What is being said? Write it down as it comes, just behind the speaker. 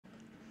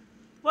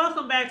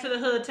Welcome back to the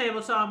Hood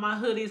Table, to all my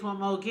hoodies one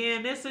more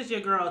again. This is your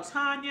girl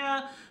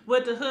Tanya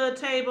with the Hood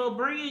Table,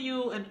 bringing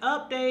you an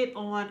update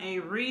on a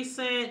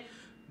recent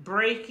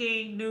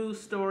breaking news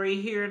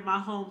story here in my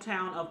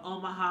hometown of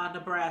Omaha,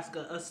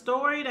 Nebraska. A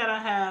story that I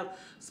have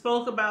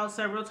spoke about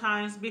several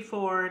times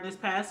before in this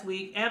past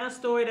week, and a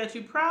story that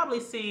you probably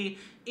seen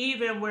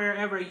even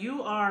wherever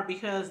you are,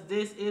 because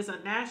this is a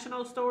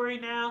national story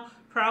now,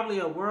 probably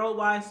a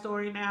worldwide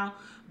story now.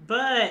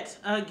 But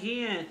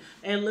again,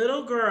 a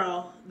little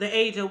girl, the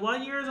age of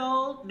 1 year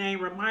old,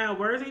 named Ramiah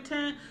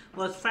Worthington,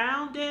 was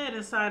found dead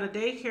inside a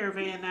daycare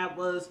van that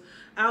was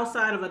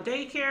outside of a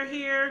daycare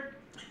here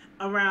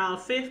around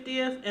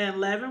 50th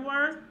and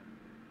Leavenworth.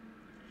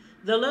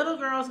 The little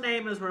girl's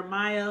name is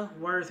Ramiah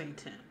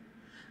Worthington.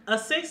 A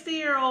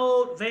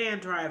 60-year-old van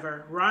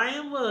driver,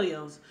 Ryan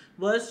Williams,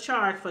 was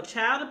charged for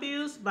child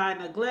abuse by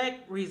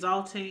neglect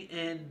resulting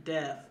in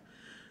death.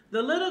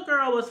 The little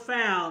girl was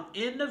found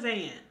in the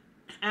van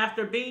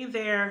after being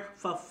there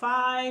for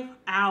 5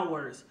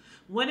 hours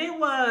when it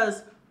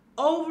was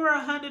over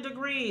 100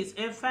 degrees.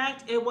 In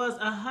fact, it was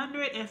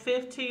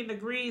 115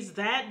 degrees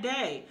that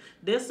day.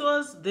 This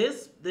was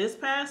this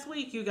past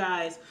week, you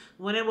guys,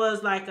 when it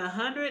was like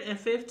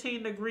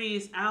 115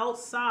 degrees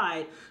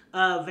outside.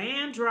 A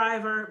van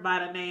driver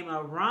by the name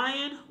of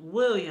Ryan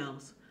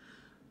Williams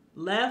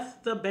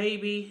left the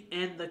baby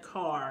in the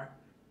car.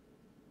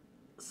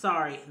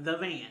 Sorry, the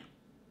van.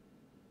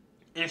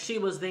 And she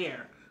was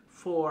there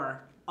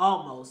for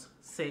almost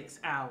 6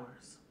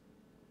 hours.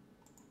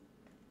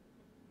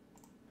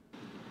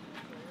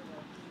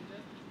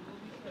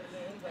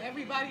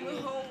 Everybody was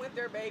home with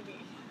their baby.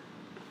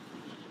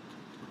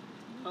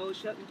 Oh,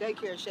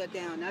 daycare shut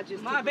down. Not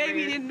just My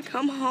baby didn't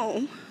come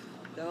home.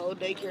 The whole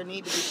daycare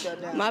need to be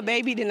shut down. My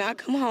baby did not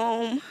come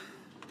home.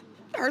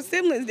 Her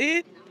siblings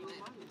did.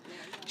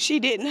 She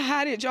didn't.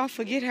 How did y'all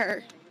forget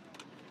her?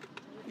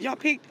 Y'all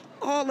picked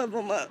all of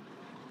them up,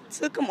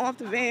 took them off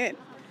the van.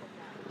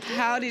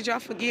 How did y'all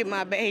forget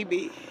my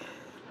baby?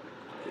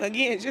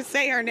 Again, just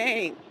say her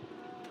name.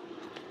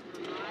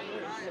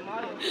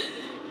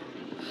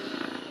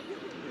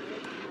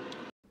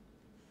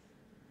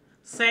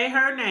 Say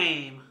her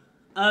name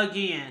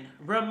again.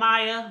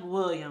 Ramiah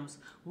Williams,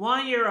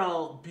 1 year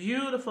old,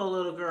 beautiful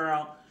little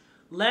girl,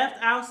 left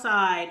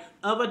outside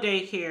of a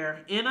daycare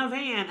in a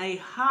van, a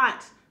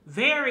hot,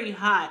 very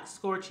hot,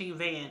 scorching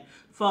van,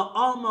 for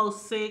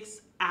almost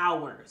 6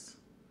 hours.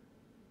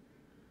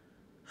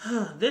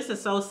 This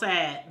is so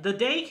sad. The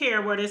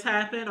daycare where this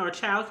happened, or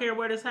childcare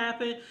where this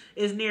happened,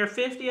 is near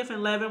 50th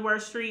and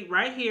Leavenworth Street,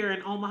 right here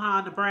in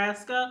Omaha,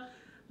 Nebraska.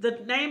 The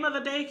name of the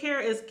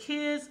daycare is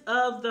Kids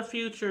of the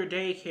Future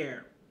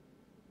Daycare.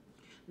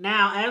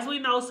 Now, as we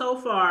know so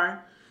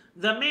far,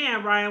 the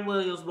man, Ryan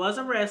Williams, was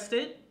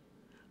arrested,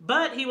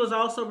 but he was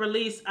also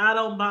released out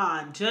on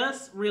bond,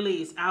 just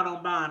released out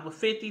on bond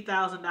with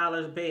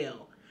 $50,000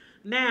 bail.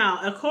 Now,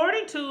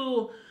 according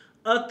to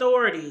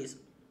authorities,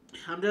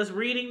 I'm just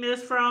reading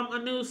this from a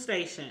news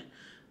station.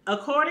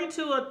 According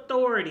to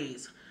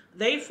authorities,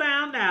 they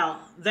found out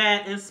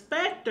that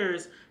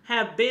inspectors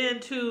have been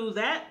to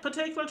that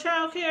particular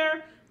child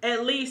care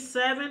at least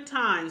 7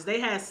 times. They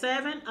had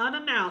 7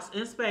 unannounced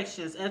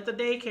inspections at the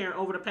daycare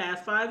over the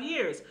past 5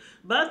 years.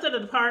 But the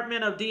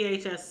Department of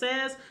DHS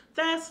says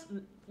that's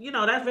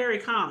very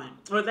common,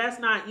 or that's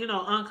not,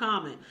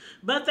 uncommon.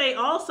 But they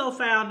also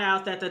found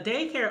out that the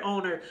daycare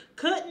owner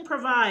couldn't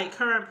provide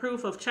current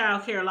proof of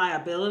child care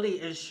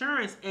liability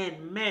insurance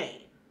in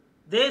May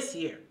this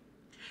year.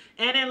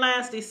 And in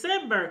last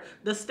December,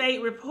 the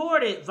state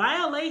reported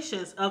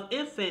violations of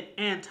infant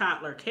and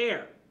toddler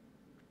care.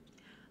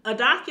 A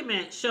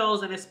document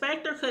shows an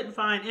inspector couldn't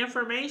find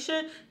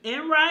information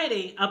in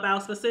writing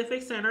about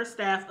specific center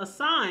staff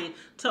assigned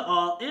to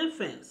all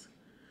infants.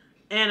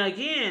 And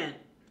again,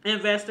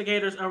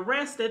 investigators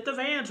arrested the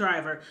van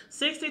driver,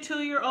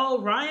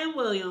 62-year-old Ryan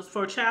Williams,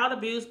 for child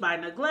abuse by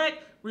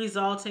neglect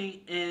resulting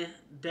in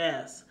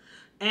deaths.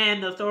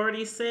 And the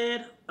authorities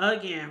said,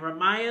 again,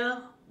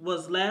 Ramiah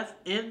was left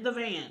in the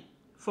van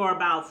for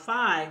about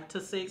 5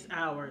 to 6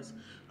 hours.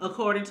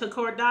 According to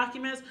court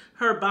documents,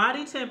 her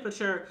body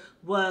temperature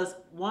was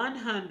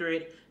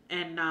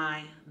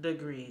 109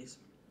 degrees.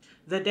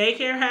 The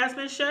daycare has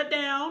been shut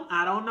down.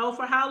 I don't know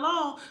for how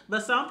long,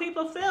 but some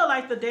people feel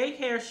like the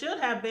daycare should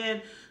have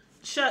been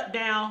shut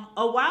down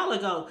a while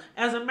ago.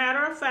 As a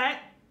matter of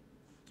fact,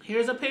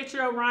 here's a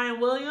picture of Ryan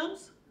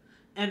Williams.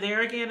 And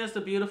there again is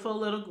the beautiful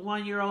little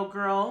 1-year-old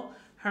girl.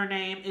 Her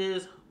name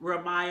is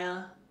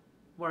Ramiah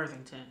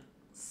Worthington.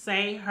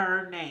 Say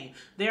her name.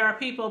 There are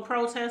people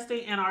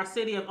protesting in our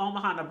city of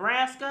Omaha,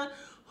 Nebraska,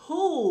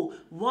 who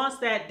wants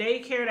that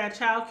daycare, that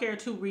child care,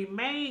 to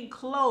remain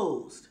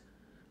closed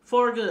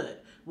for good.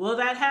 Will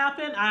that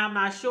happen? I am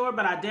not sure,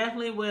 but I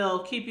definitely will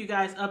keep you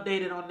guys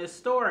updated on this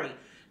story.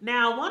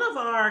 Now, one of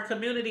our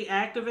community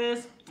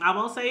activists, I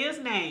won't say his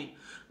name,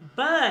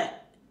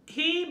 but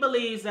he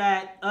believes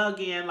that,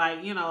 again,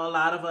 like, a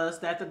lot of us,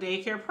 that the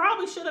daycare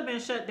probably should have been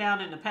shut down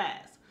in the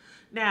past.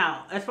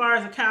 Now, as far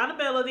as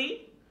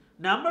accountability,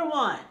 number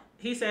one,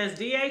 he says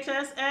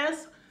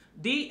DHSS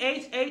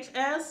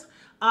DHHS,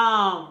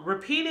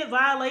 repeated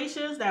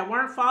violations that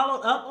weren't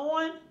followed up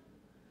on.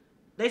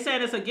 They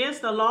said it's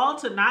against the law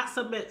to not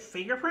submit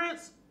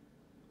fingerprints.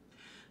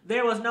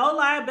 There was no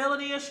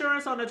liability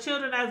insurance on the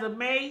children as of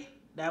May.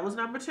 That was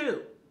number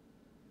 2.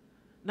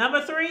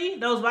 Number 3,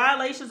 those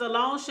violations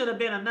alone should have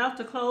been enough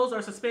to close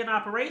or suspend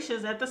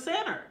operations at the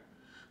center.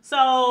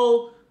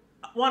 So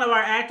one of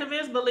our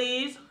activists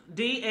believes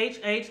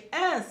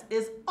DHHS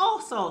is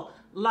also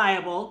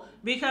liable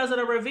because of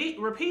the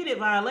repeated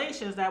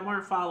violations that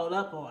weren't followed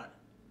up on.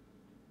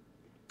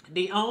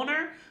 The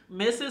owner,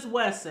 Mrs.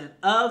 Wesson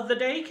of the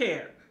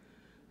daycare,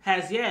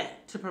 has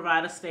yet to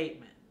provide a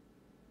statement.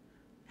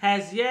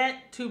 Has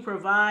yet to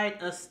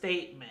provide a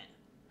statement.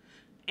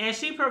 And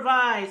she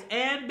provides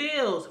and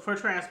bills for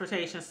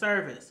transportation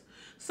service.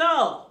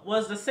 So,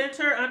 was the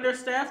center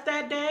understaffed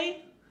that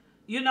day?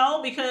 You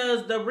know,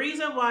 because the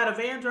reason why the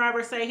van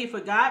driver say he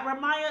forgot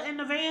Ramaya in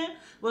the van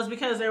was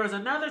because there was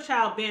another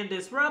child being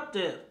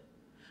disruptive.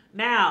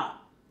 Now,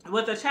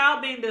 with the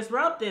child being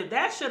disruptive,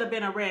 that should have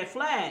been a red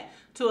flag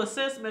to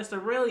assist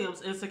Mr.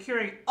 Williams in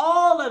securing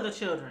all of the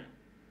children.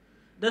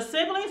 The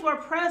siblings were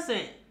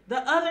present. The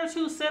other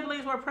 2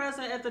 siblings were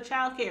present at the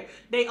child care.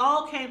 They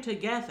all came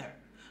together.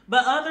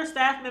 But other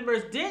staff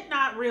members did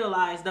not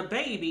realize the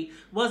baby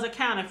was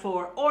accounted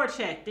for or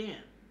checked in.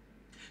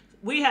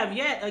 We have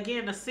yet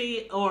again to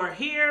see or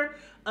hear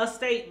a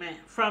statement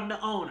from the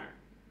owner.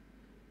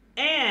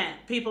 And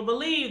people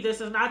believe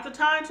this is not the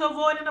time to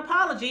avoid an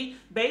apology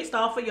based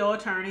off of your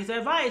attorney's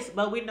advice.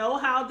 But we know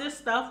how this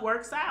stuff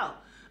works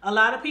out. A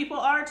lot of people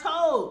are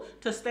told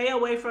to stay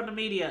away from the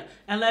media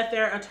and let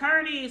their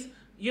attorneys,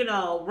 you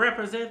know,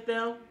 represent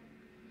them.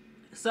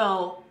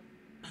 So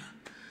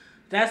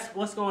that's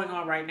what's going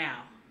on right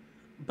now.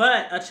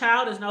 But a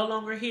child is no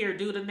longer here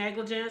due to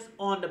negligence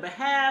on the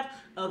behalf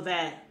of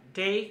that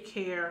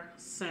daycare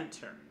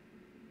center.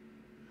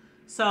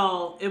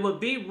 So it would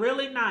be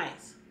really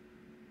nice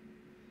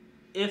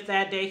if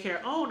that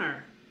daycare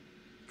owner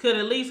could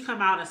at least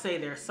come out and say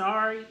they're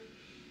sorry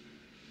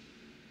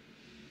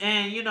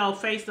and, you know,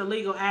 face the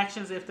legal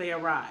actions if they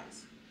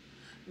arise.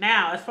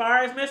 Now, as far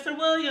as Mr.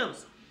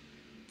 Williams,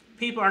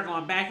 people are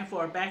going back and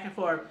forth, back and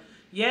forth.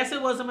 Yes,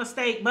 it was a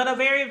mistake, but a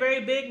very,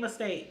 very big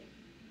mistake.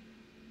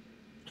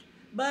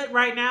 But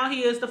right now,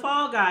 he is the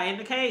fall guy in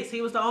the case. He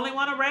was the only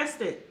one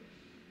arrested.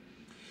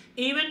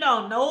 Even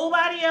though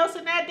nobody else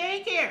in that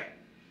daycare,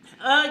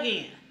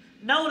 again,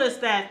 notice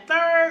that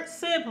 3rd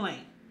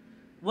sibling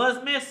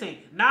was missing,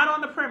 not on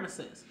the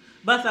premises,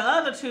 but the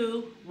other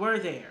 2 were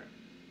there.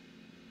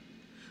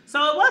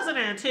 So it wasn't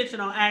an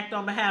intentional act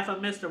on behalf of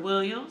Mr.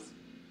 Williams.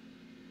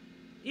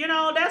 You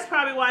know, that's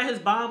probably why his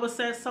bond was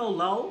set so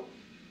low.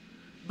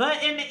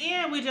 But in the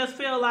end, we just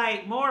feel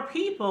like more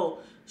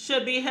people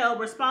should be held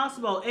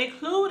responsible,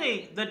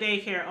 including the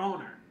daycare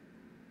owner.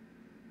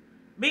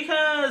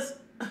 Because,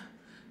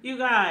 you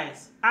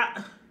guys,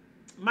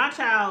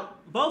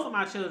 both of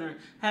my children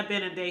have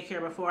been in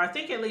daycare before. I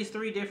think at least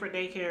 3 different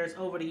daycares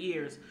over the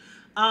years.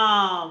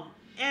 I've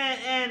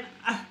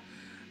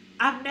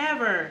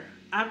never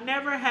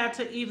had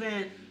to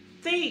even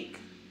think,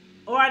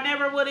 or I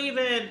never would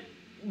even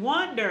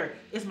wonder,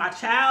 is my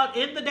child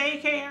in the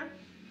daycare?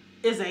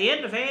 Is they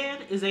in the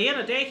van? Is they in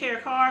a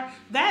daycare car?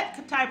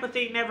 That type of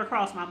thing never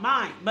crossed my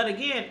mind. But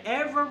again,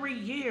 every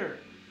year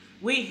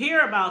we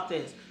hear about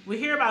this. We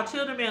hear about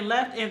children being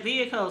left in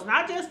vehicles,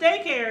 not just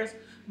daycares,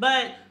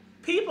 but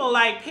people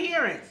like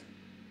parents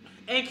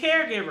and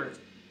caregivers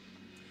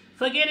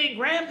forgetting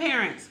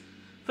grandparents,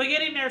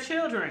 forgetting their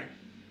children,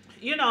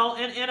 you know,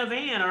 in a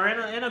van or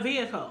in a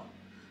vehicle.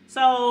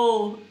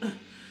 So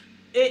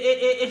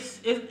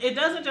it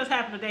doesn't just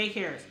happen to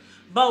daycares.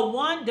 But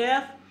one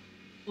death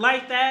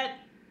like that,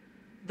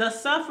 the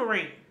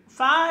suffering,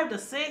 5 to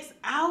 6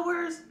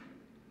 hours,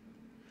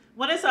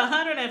 when it's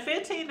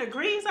 115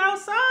 degrees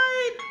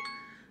outside,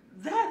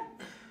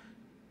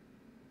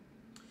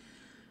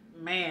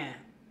 man,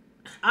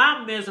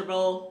 I'm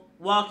miserable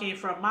walking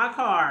from my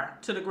car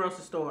to the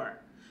grocery store.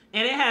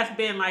 And it has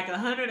been like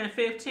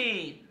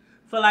 115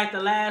 for like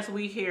the last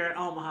week here in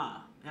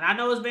Omaha. And I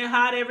know it's been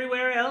hot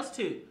everywhere else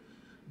too.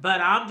 But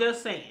I'm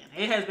just saying,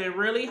 it has been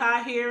really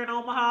hot here in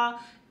Omaha.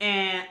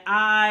 And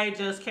I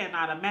just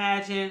cannot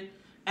imagine,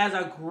 as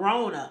a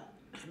grown-up,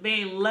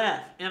 being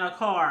left in a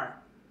car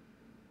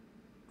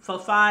for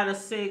 5 to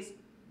 6.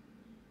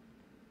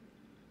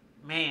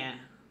 Man,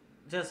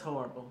 just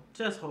horrible.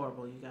 Just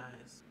horrible, you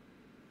guys.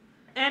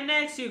 And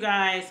next, you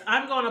guys,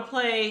 I'm going to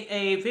play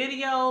a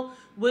video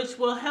which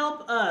will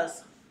help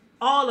us,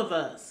 all of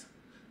us,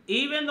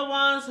 even the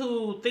ones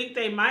who think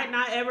they might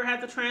not ever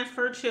have to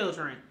transfer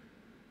children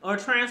or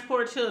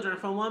transport children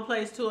from one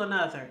place to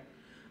another.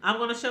 I'm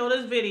going to show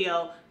this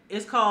video.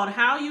 It's called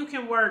How You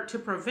Can Work to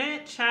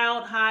Prevent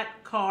Child Hot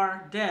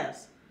Car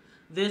Deaths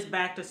this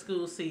back to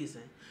school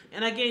season.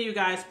 And again, you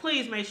guys,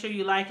 please make sure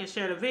you like and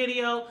share the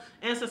video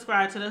and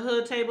subscribe to the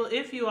Hood Table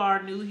if you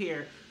are new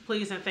here.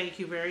 Please and thank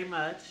you very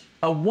much.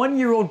 A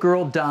 1-year-old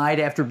girl died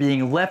after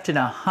being left in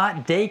a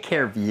hot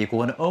daycare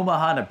vehicle in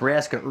Omaha,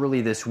 Nebraska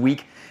early this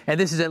week. And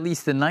this is at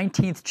least the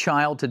 19th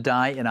child to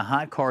die in a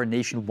hot car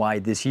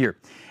nationwide this year.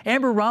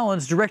 Amber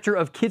Rollins, Director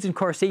of Kids and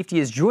Car Safety,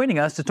 is joining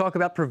us to talk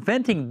about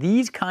preventing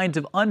these kinds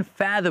of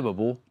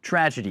unfathomable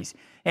tragedies.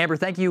 Amber,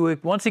 thank you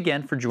once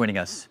again for joining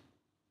us.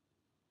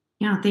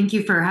 Yeah, thank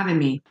you for having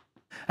me.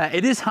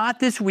 It is hot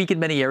this week in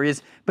many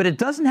areas, but it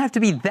doesn't have to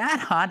be that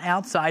hot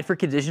outside for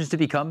conditions to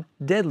become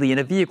deadly in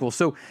a vehicle.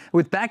 So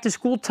with back to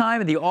school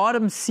time and the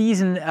autumn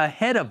season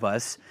ahead of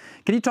us,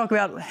 can you talk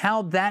about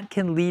how that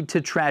can lead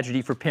to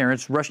tragedy for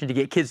parents rushing to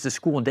get kids to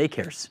school and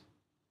daycares?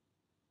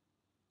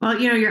 Well,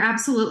 you're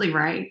absolutely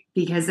right,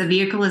 because a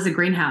vehicle is a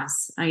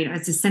greenhouse.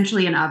 It's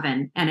essentially an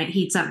oven, and it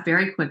heats up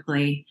very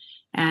quickly.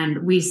 And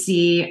we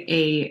see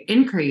a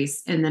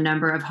increase in the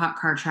number of hot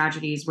car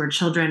tragedies where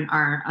children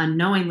are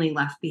unknowingly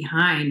left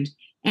behind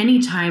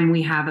anytime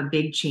we have a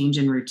big change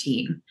in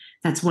routine.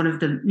 That's one of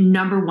the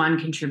number one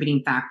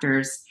contributing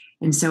factors.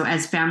 And so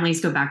as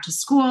families go back to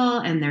school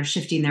and they're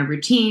shifting their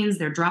routines,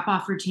 their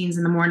drop-off routines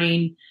in the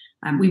morning,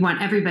 we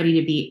want everybody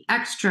to be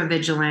extra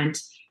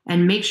vigilant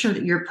and make sure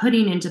that you're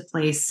putting into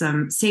place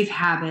some safe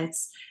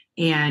habits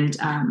and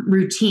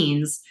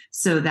routines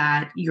so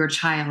that your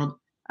child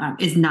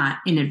is not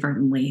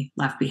inadvertently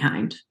left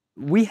behind.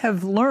 We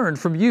have learned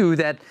from you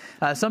that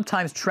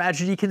sometimes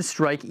tragedy can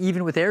strike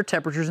even with air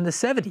temperatures in the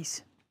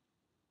 70s.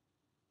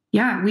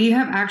 Yeah, we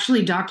have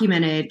actually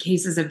documented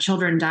cases of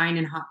children dying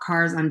in hot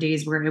cars on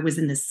days where it was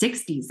in the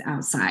 60s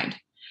outside.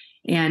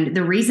 And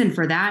the reason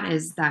for that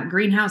is that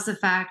greenhouse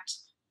effect.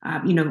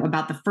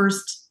 About the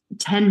first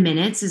 10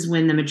 minutes is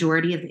when the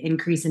majority of the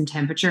increase in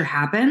temperature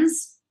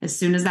happens, as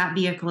soon as that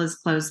vehicle is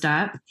closed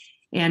up.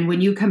 And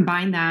when you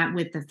combine that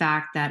with the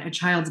fact that a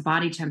child's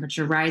body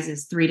temperature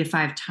rises 3 to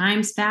 5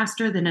 times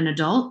faster than an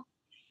adult,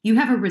 you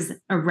have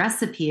a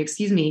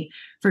recipe,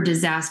 for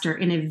disaster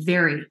in a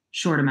very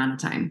short amount of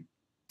time.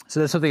 So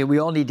that's something that we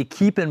all need to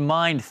keep in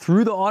mind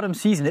through the autumn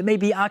season. It may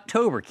be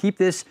October. Keep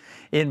this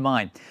in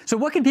mind. So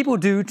what can people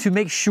do to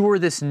make sure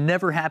this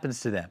never happens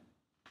to them?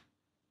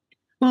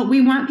 Well,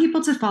 we want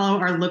people to follow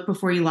our look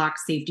before you lock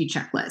safety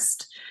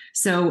checklist.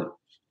 So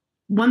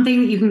one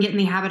thing that you can get in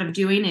the habit of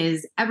doing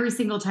is every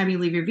single time you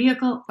leave your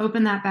vehicle,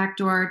 open that back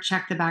door,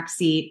 check the back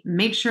seat,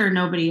 make sure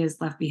nobody is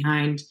left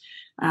behind.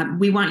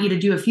 We want you to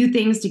do a few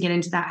things to get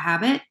into that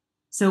habit.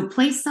 So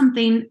place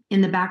something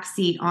in the back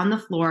seat on the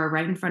floor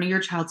right in front of your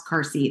child's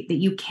car seat that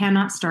you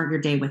cannot start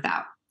your day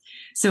without.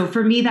 So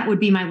for me, that would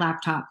be my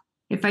laptop.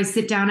 If I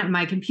sit down at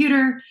my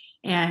computer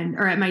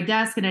or at my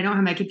desk and I don't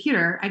have my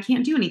computer, I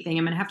can't do anything.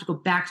 I'm going to have to go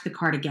back to the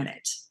car to get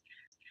it.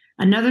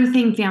 Another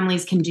thing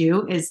families can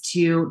do is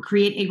to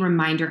create a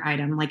reminder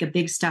item, like a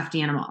big stuffed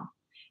animal.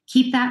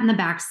 Keep that in the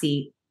back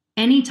seat.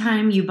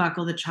 Anytime you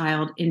buckle the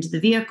child into the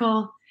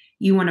vehicle,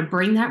 you want to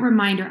bring that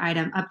reminder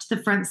item up to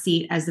the front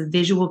seat as a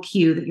visual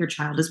cue that your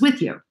child is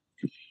with you.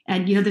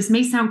 And, this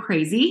may sound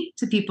crazy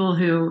to people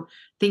who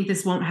think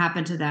this won't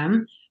happen to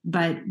them,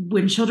 but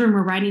when children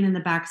were riding in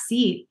the back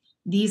seat,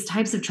 these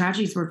types of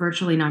tragedies were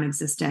virtually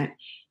non-existent.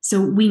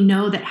 So we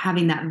know that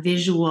having that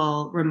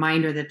visual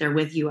reminder that they're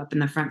with you up in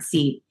the front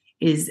seat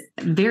is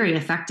very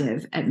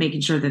effective at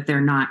making sure that they're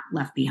not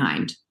left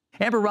behind.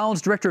 Amber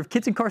Rollins, Director of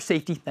Kids and Car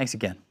Safety, thanks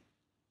again.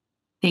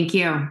 Thank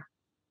you.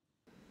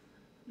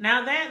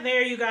 Now that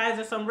there, you guys,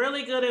 is some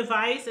really good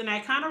advice, and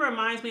that kind of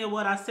reminds me of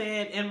what I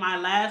said in my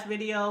last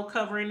video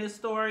covering this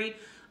story.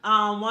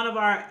 One of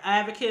our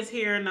advocates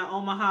here in the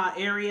Omaha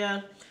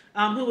area,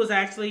 who was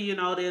actually,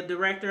 the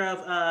director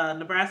of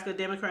Nebraska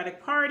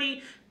Democratic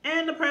Party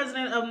and the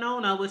president of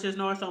NONA, which is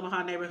North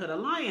Omaha Neighborhood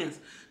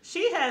Alliance,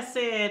 she has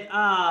said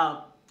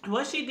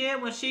what she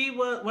did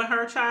when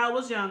her child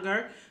was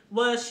younger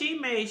was she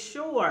made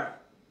sure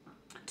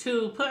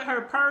to put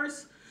her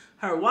purse,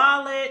 her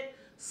wallet,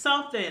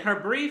 her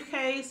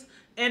briefcase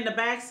in the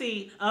back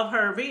seat of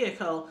her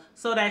vehicle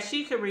so that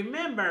she could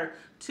remember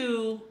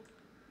to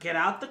get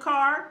out the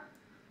car,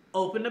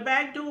 open the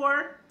back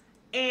door,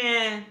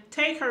 and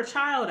take her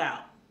child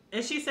out.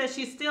 And she says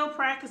she still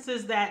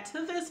practices that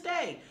to this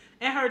day.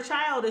 And her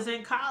child is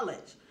in college.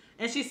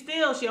 And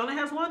she only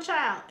has one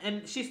child,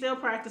 and she still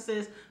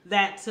practices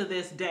that to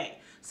this day.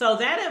 So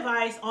that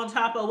advice, on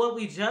top of what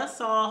we just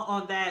saw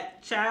on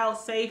that child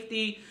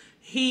safety,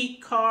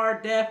 heat car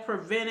death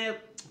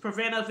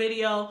preventive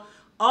video,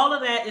 all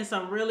of that is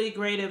some really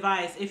great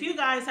advice. If you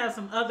guys have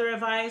some other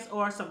advice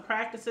or some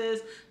practices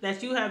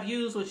that you have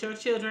used with your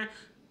children,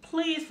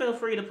 please feel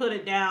free to put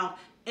it down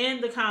in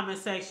the comment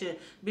section,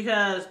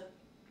 because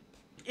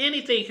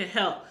anything can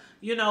help,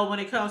 when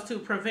it comes to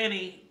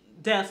preventing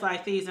deaths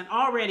like these. And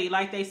already,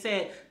 like they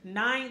said,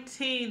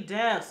 19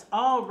 deaths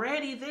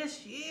already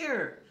this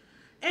year.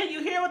 And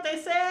you hear what they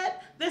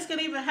said? This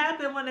could even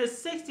happen when it's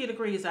 60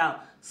 degrees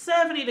out,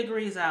 70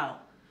 degrees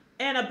out.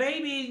 And a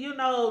baby,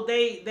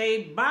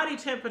 they body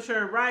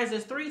temperature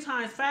rises 3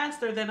 times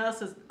faster than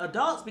us as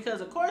adults,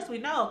 because of course we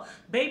know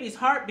babies'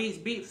 heartbeats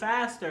beat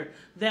faster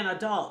than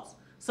adults.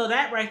 So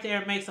that right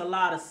there makes a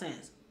lot of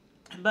sense.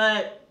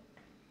 But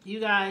you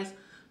guys,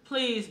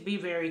 please be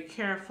very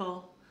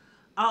careful.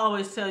 I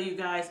always tell you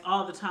guys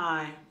all the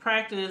time,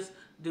 practice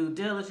due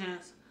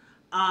diligence.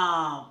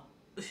 Um,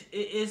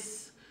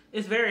 it's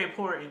very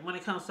important when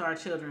it comes to our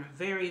children.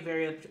 Very,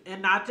 very,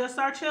 and not just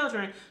our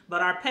children,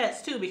 but our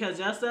pets too. Because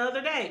just the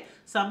other day,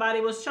 somebody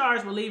was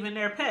charged with leaving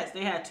their pets.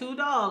 They had 2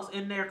 dogs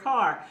in their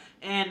car,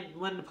 and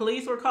when the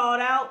police were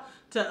called out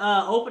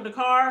to open the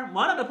car,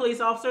 one of the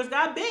police officers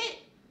got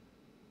bit,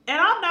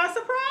 and I'm not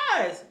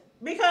surprised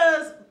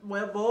because,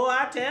 well, boy,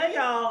 I tell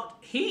y'all,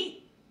 heat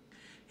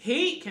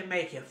can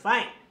make you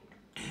fight,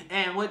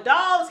 and with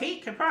dogs,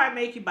 heat can probably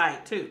make you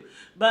bite too.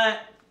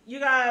 But you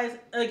guys,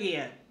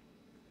 again,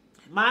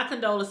 my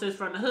condolences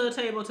from the hood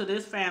table to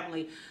this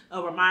family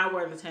over Maya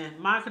Worthington.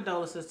 My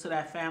condolences to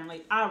that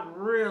family. I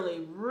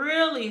really,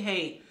 really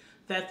hate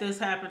that this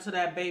happened to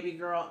that baby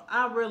girl.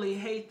 I really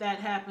hate that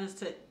happens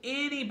to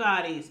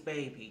anybody's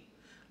baby.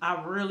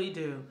 I really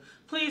do.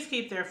 Please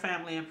keep their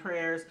family in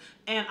prayers.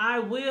 And I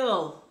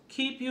will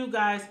keep you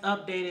guys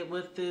updated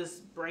with this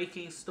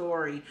breaking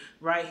story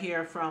right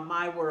here from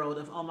my world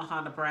of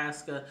Omaha,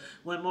 Nebraska.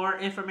 When more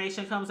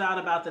information comes out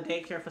about the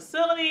daycare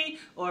facility,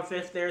 or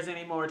if there's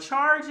any more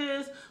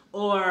charges,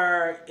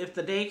 or if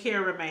the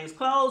daycare remains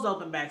closed,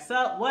 open back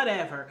up,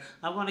 whatever.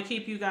 I'm going to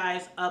keep you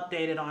guys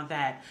updated on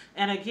that.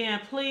 And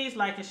again, please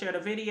like and share the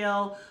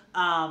video.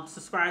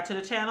 Subscribe to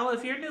the channel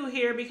if you're new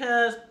here,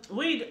 because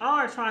we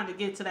are trying to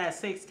get to that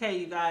 6K,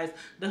 you guys.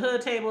 The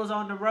hood table is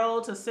on the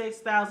road to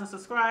 6,000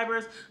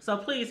 subscribers, so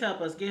please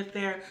help us get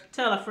there.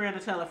 Tell a friend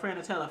to tell a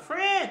friend to tell a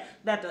friend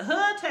that the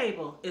hood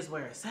table is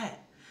where it's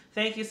at.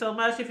 Thank you so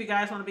much. If you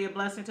guys want to be a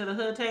blessing to the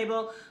hood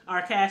table,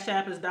 our cash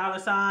app is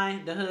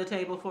 $ the hood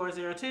table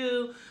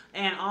 402,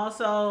 and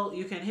also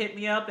you can hit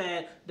me up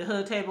at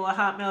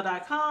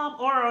thehoodtable@hotmail.com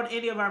or on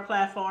any of our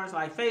platforms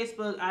like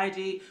Facebook,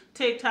 IG,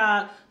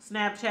 TikTok,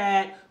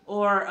 Snapchat,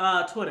 or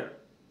Twitter.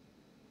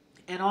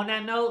 And on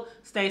that note,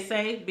 stay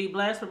safe, be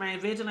blessed, remain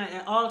vigilant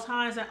at all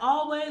times, and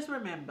always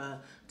remember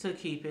to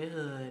keep it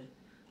hood.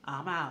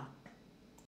 I'm out.